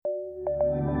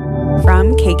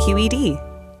from KQED.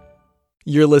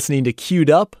 You're listening to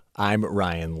Queued Up. I'm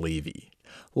Ryan Levy.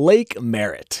 Lake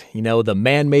Merritt, the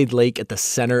man-made lake at the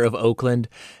center of Oakland,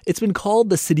 it's been called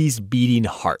the city's beating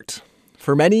heart.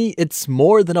 For many, it's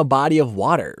more than a body of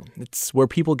water. It's where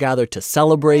people gather to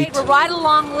celebrate. We're right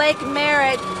along Lake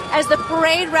Merritt as the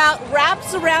parade route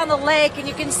wraps around the lake, and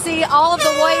you can see all of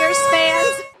the Warriors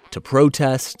fans. To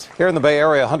protest. Here in the Bay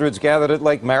Area, hundreds gathered at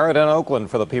Lake Merritt in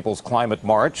Oakland for the People's Climate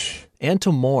March. And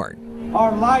to mourn.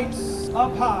 Our lights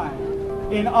up high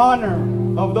in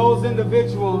honor of those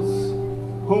individuals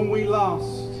whom we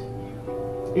lost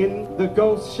in the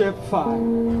Ghost Ship Fire.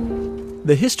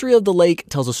 The history of the lake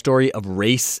tells a story of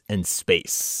race and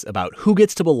space, about who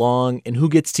gets to belong and who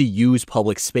gets to use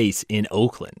public space in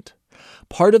Oakland.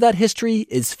 Part of that history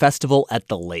is Festival at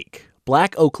the Lake,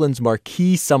 Black Oakland's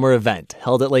marquee summer event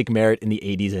held at Lake Merritt in the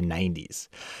 80s and 90s.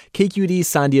 KQED's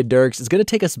Sandhya Dirks is going to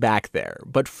take us back there.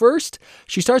 But first,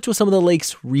 she starts with some of the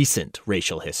lake's recent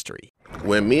racial history.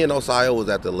 When me and Osiah was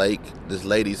at the lake, this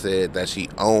lady said that she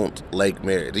owned Lake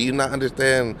Merritt. Do you not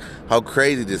understand how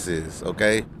crazy this is,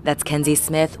 okay? That's Kenzie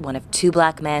Smith, one of two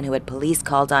black men who had police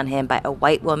called on him by a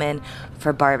white woman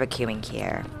for barbecuing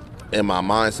here. In my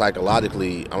mind,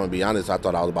 psychologically, I'm going to be honest, I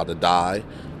thought I was about to die.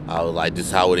 I was like, this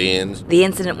is how it ends. The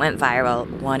incident went viral,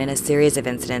 one in a series of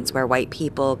incidents where white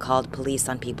people called police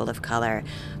on people of color.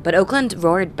 But Oakland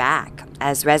roared back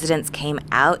as residents came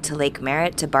out to Lake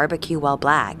Merritt to barbecue while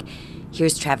black.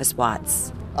 Here's Travis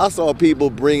Watts. I saw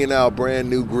people bringing out brand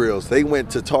new grills. They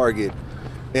went to Target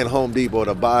and Home Depot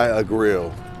to buy a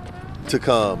grill to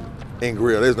come and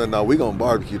grill. There's no, we're going to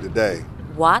barbecue today.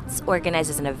 Watts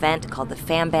organizes an event called the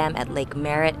Fam Bam at Lake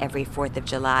Merritt every 4th of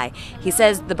July. He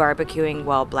says the barbecuing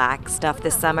while black stuff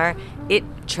this summer, it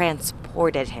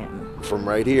transported him. From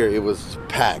right here, it was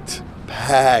packed.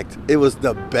 It was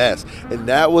the best. And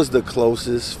that was the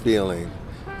closest feeling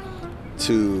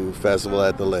to Festival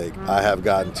at the Lake I have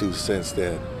gotten to since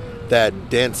then. That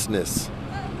denseness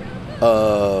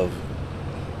of,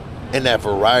 and that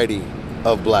variety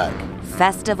of black.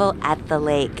 Festival at the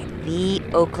Lake, the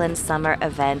Oakland summer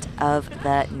event of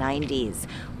the 90s.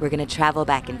 We're going to travel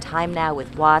back in time now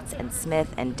with Watts and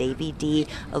Smith and Davey D,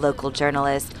 a local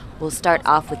journalist. We'll start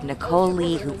off with Nicole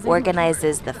Lee, who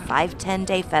organizes the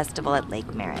 5-10-day festival at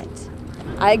Lake Merritt.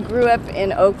 I grew up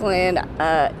in Oakland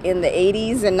in the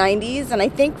 80s and 90s, and I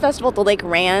think Festival at the Lake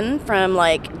ran from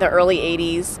like the early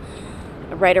 80s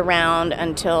right around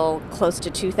until close to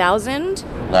 2000.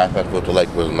 Last Festival at the Lake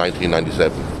was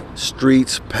 1997.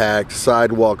 Streets packed,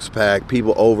 sidewalks packed,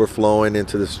 people overflowing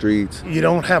into the streets. You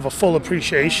don't have a full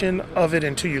appreciation of it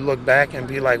until you look back and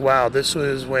be like, wow, this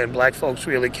was when black folks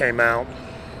really came out.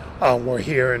 We're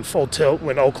here in full tilt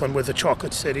when Oakland was a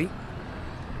chocolate city.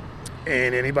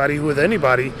 And anybody with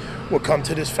anybody would come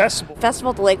to this festival.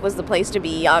 Festival at the Lake was the place to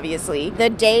be, obviously. The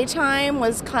daytime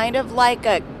was kind of like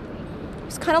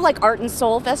Art and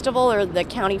Soul Festival or the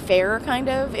county fair, kind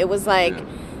of. It was like,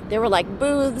 there were like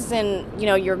booths and,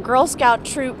 your Girl Scout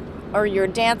troop or your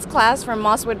dance class from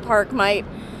Mosswood Park might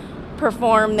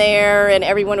perform there and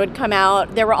everyone would come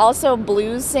out. There were also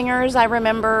blues singers, I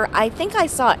remember. I think I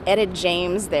saw Etta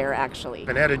James there, actually.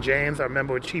 And Etta James, I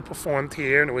remember when she performed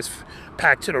here and it was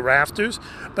packed to the rafters.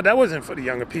 But that wasn't for the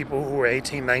younger people who were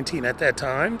 18, 19 at that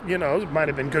time. It might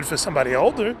have been good for somebody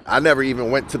older. I never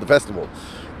even went to the festival.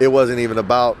 It wasn't even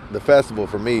about the festival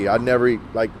for me. I never,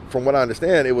 from what I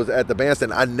understand, it was at the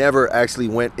bandstand. I never actually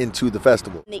went into the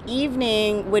festival. The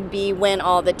evening would be when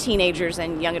all the teenagers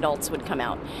and young adults would come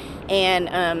out.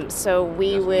 And so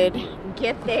we would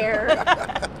get there.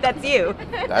 That's you.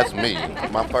 That's me.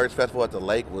 My first festival at the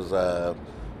lake was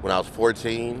when I was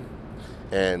 14.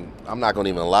 And I'm not going to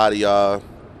even lie to y'all.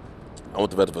 I went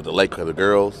to festival at the lake because of the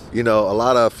girls. A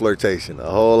lot of flirtation,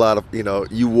 a whole lot of,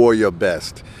 you wore your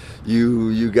best.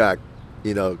 You got,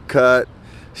 cut,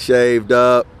 shaved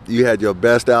up. You had your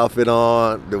best outfit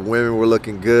on. The women were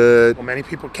looking good. Well, many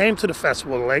people came to the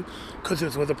Festival of the Lake because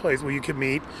this was a place where you could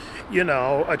meet,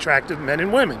 attractive men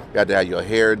and women. You had to have your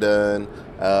hair done.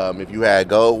 If you had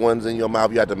gold ones in your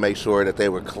mouth, you had to make sure that they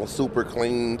were super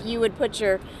clean. You would put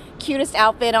your cutest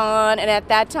outfit on, and at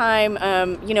that time,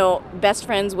 best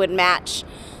friends would match.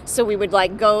 So we would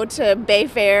go to Bay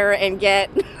Fair and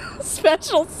get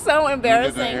special, so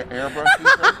embarrassing. Airbrush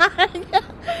t-shirts?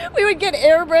 Yeah. We would get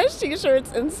airbrush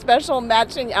t-shirts and special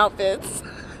matching outfits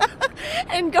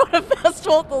and go to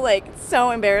Festival at the Lake. It's so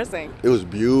embarrassing. It was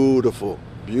beautiful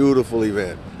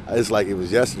event. It's like it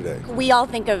was yesterday. We all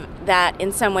think of that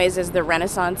in some ways as the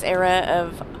Renaissance era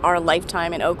of our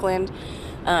lifetime in Oakland.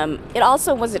 It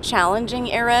also was a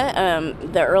challenging era.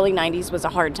 The early 90s was a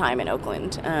hard time in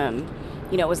Oakland.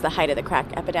 it was the height of the crack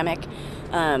epidemic.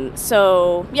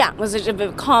 So yeah, it was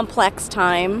a complex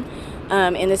time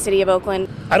in the city of Oakland.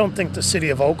 I don't think the city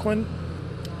of Oakland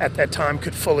at that time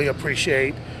could fully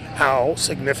appreciate how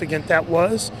significant that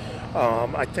was.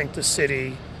 I think the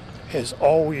city has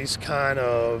always kind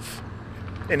of,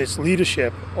 in its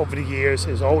leadership over the years,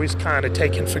 has always kind of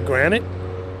taken for granted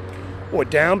or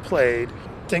downplayed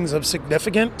things of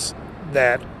significance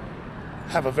that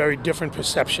have a very different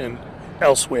perception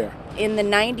elsewhere. In the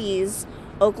 90s,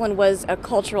 Oakland was a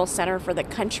cultural center for the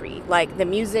country. Like, the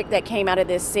music that came out of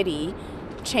this city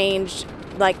changed,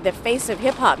 like, the face of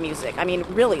hip-hop music. I mean,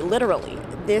 really, literally.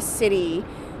 This city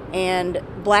and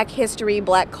Black history,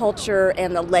 Black culture,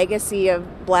 and the legacy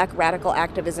of Black radical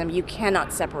activism, you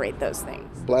cannot separate those things.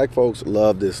 Black folks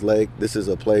love this lake. This is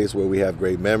a place where we have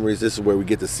great memories. This is where we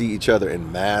get to see each other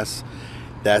en masse.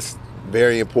 That's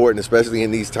very important, especially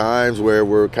in these times where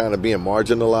we're kind of being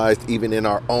marginalized, even in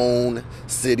our own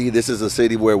city. This is a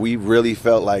city where we really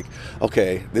felt like,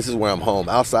 okay, this is where I'm home.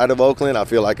 Outside of Oakland, I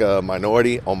feel like a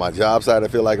minority. On my job side, I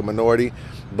feel like a minority.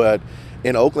 But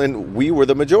in Oakland, we were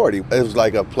the majority. It was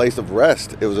like a place of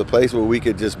rest. It was a place where we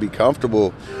could just be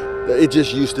comfortable. It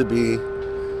just used to be,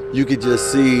 you could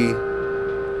just see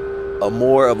a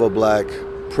more of a Black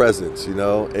presence,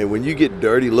 And when you get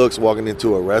dirty looks walking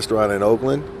into a restaurant in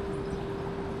Oakland,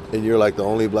 and you're like the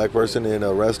only Black person in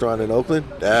a restaurant in Oakland,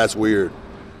 that's weird.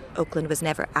 Oakland was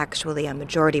never actually a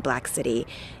majority Black city.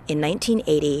 In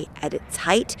 1980, at its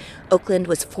height, Oakland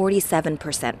was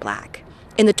 47% Black.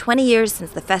 In the 20 years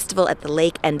since the festival at the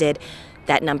lake ended,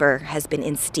 that number has been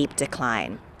in steep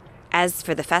decline. As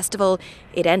for the festival,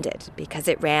 it ended because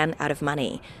it ran out of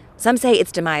money. Some say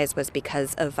its demise was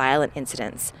because of violent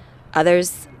incidents.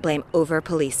 Others blame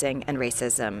over-policing and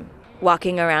racism.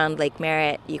 Walking around Lake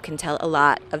Merritt, you can tell a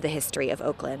lot of the history of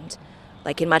Oakland.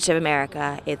 Like in much of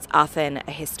America, it's often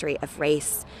a history of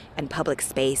race and public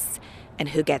space and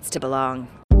who gets to belong.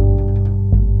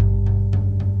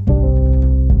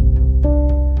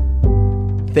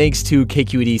 Thanks to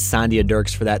KQED's Sandhya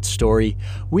Dirks for that story.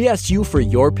 We asked you for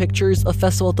your pictures of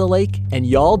Festival at the Lake, and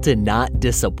y'all did not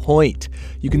disappoint.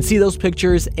 You can see those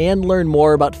pictures and learn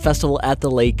more about Festival at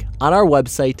the Lake on our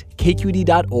website,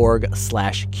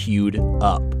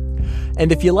 kqed.org/queuedup.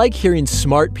 And if you like hearing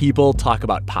smart people talk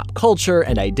about pop culture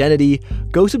and identity,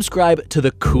 go subscribe to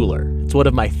The Cooler. It's one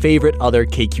of my favorite other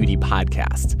KQED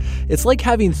podcasts. It's like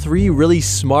having 3 really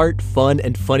smart, fun,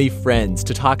 and funny friends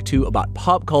to talk to about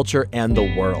pop culture and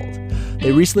the world.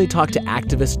 They recently talked to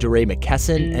activist DeRay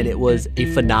McKesson, and it was a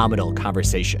phenomenal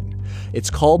conversation. It's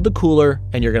called The Cooler,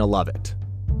 and you're going to love it.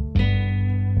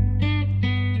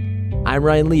 I'm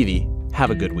Ryan Levy. Have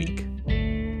a good week.